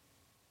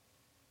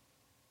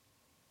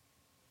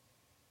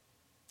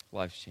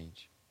 Lives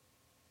change.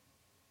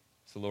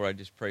 So Lord, I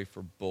just pray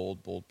for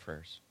bold, bold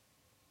prayers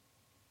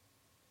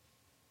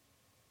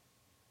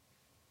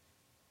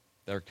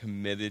that are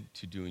committed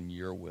to doing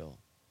your will.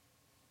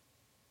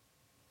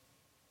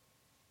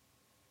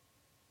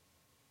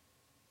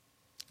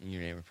 In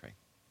your name I pray.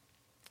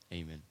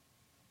 Amen.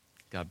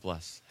 God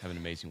bless. Have an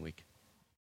amazing week.